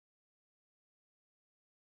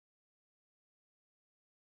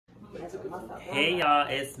Hey y'all,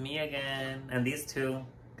 it's me again. And these two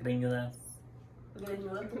greñudas.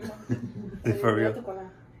 For real?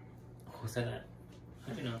 Who said that?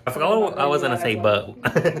 I don't know. I forgot what I was gonna say, but I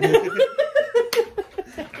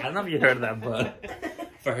don't know if you heard that, but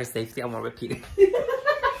for her safety, I'm gonna repeat it.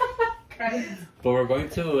 But we're going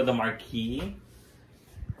to the Marquee.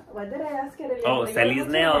 Why did I ask it? Oh, Sally's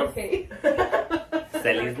Nails.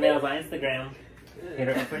 Sally's Nails on Instagram. Hit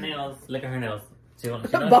her up for nails. Look at her nails. She knows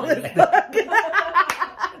Tell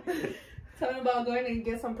me about going to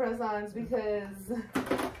get some press-ons because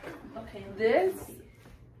okay, this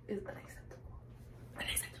is unacceptable.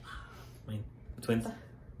 Unacceptable. Wait, twins.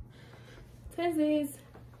 Twinsies.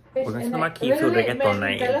 We're going to the Marquee to reggaeton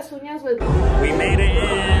night. With... We made it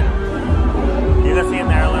in. You guys see in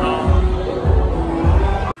there a little.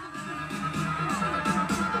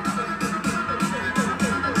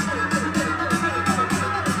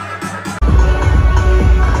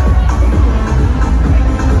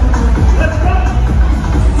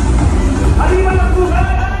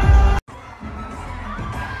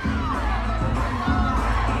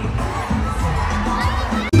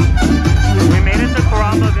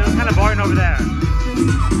 Over there.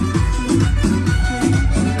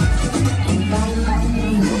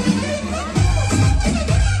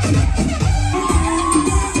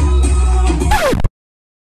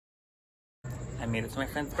 I made it to my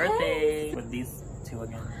friend's birthday with these two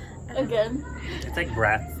again. It's like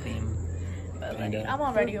Bratz theme. I'm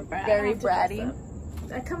already a brat. Very bratty.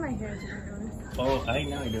 I cut my hair to be honest. Oh, I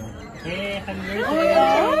know I do. Hey, happy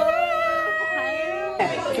birthday!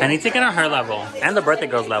 I need to get on her level and the birthday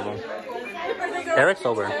girl's level. Eric's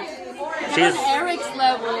sober. She's on Eric's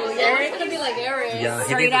level. Eric's gonna be like Eric. Yeah,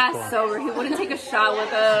 straight ass cool. Sober. He wouldn't take a shot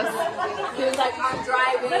with us. He was like, I'm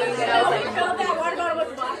driving. And I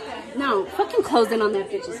was like, no, fucking close in on that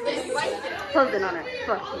bitch's face. Close in on her.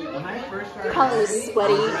 Calling me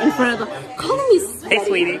sweaty in front of the. Calling me sweaty. Hey,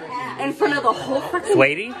 sweetie. In front of the whole fucking.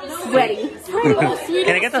 Sweaty? Sweaty.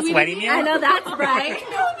 Can I get the sweaty meal? I know that's right.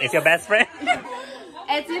 It's your best friend?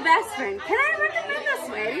 It's your best friend. Can I recommend the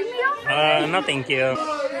sweaty meal? No, thank you.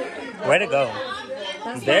 Where to go?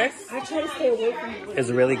 This? I try to stay away from it. It's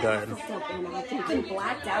really good. I'm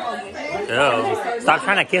blacked out. Ew. Stop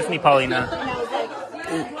trying to kiss me, Paulina.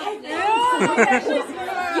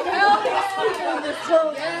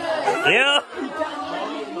 Ew.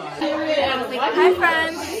 Hi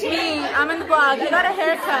friends, it's me. I'm in the vlog. I got a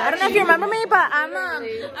haircut. I don't know if you remember me, but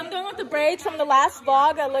I'm doing with the braids from the last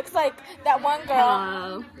vlog. It looks like that one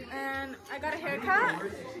girl. And I got a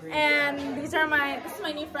haircut. And this is my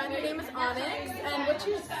new friend. Her name is Onyx. And what's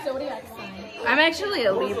your zodiac sign? I'm actually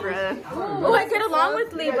a Libra. Oh, I get along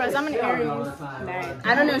with Libras. I'm an Aries.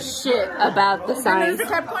 I don't know shit about the signs. She's a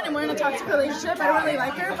Capricorn and we're in a toxic relationship. I don't really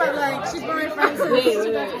like her, but like she's been my friend since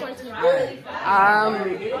 2014.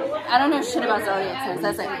 I don't know shit about zodiac signs.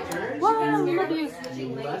 That's like, well, I love you.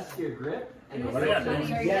 The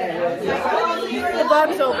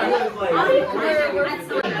vlog's over.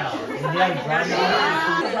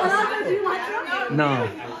 No.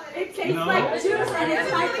 It tastes like juice and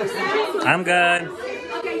it's 5%. I'm good.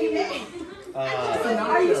 Okay, you make it.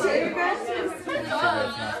 Are you sure you're good?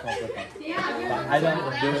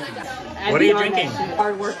 What are you drinking?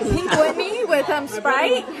 Pink Whitney with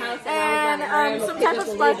Sprite and some type of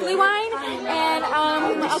sparkly wine and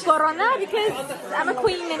a Corona because I'm a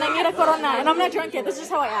queen and I need a Corona and I'm not drunk yet. This is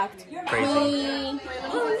how I act. Crazy.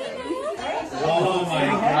 Oh my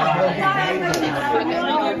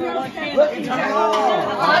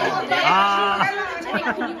God.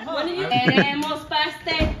 Queremos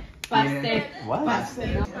pastel. Pastel. What?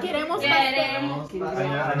 Queremos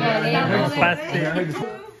Pastel.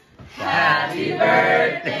 Happy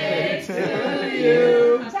birthday to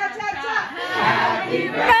you. Happy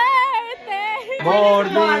birthday.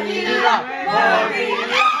 Mordida.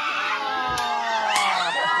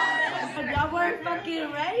 Y'all weren't fucking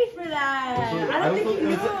ready for that. I don't think you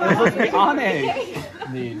It was supposed to be Onyx.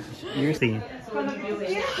 You're seeing.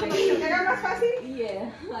 Yeah.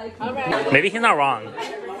 Alright. Maybe he's not wrong.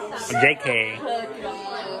 JK.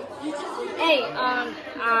 Hey, I'm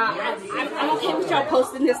okay with y'all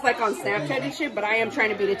posting this like on Snapchat and shit, but I am trying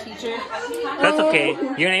to be the teacher. That's okay.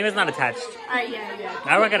 Your name is not attached. Alright, yeah.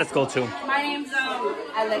 I work at a school too. My name's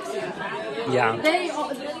Alexia. Yeah.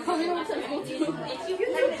 Paulina to school too.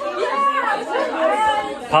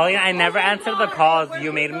 Paulina, I never answered the calls.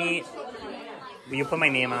 You made me. You put my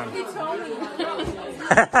name on. You know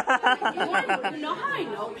how I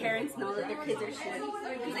know parents know that their kids are shit?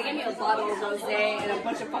 Because they gave me a bottle of rosé and a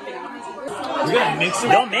bunch of fucking alcohol. You gotta mix it.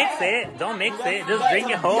 Don't mix it. Don't mix it. Just drink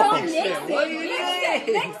it home. Don't mix it.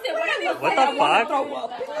 Mix it. What What the fuck?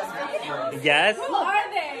 Yes?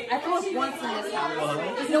 I threw up once in this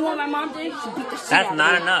house. You know what my mom did? She beat the shit That's out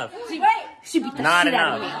not of me. enough. She beat the Not shit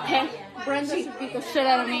out of enough. me, okay? Brenda beat the shit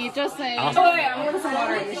out of me. Just saying. Oh, wait, I'm gonna put some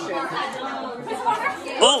water in this shit.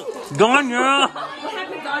 Oh, gone, girl. What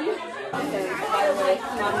happened, Donnie? Okay, by the way,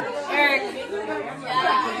 come on. Eric.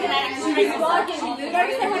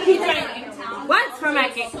 What's for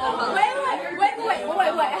Marquee? Wait.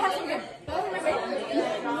 I have something.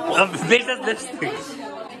 Bitch, that's lipstick.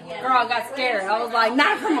 Girl, I got scared. I was like,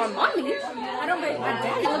 not from my mommy. I don't bake my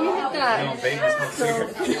dad. Let me hit that.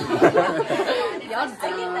 Y'all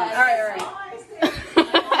done. Alright.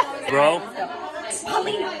 Bro.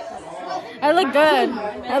 I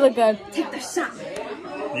look good. Take the shot.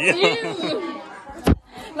 Yeah.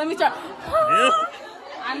 Let me try.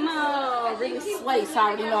 I'm really sweaty, so I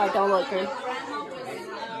already know I don't look good.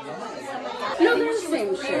 No, they're the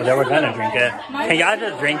same shit. Well, we're gonna drink it. Can y'all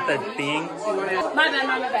just drink the thing? My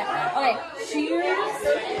bad. Okay, cheers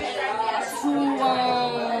to,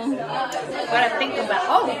 what I think about.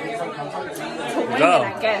 Oh, to women, Go. I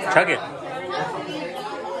guess. Chug it.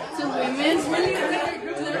 To women?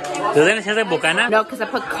 ¿Tú tienes ese bucana? No, because I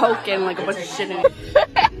put Coke and like a bunch of shit in it.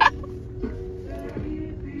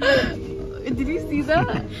 Did you see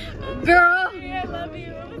that? Girl! Yeah, I love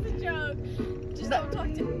you. It was a joke. Just don't talk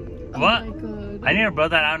to me. What? Oh my God. I need to blow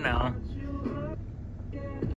that out now.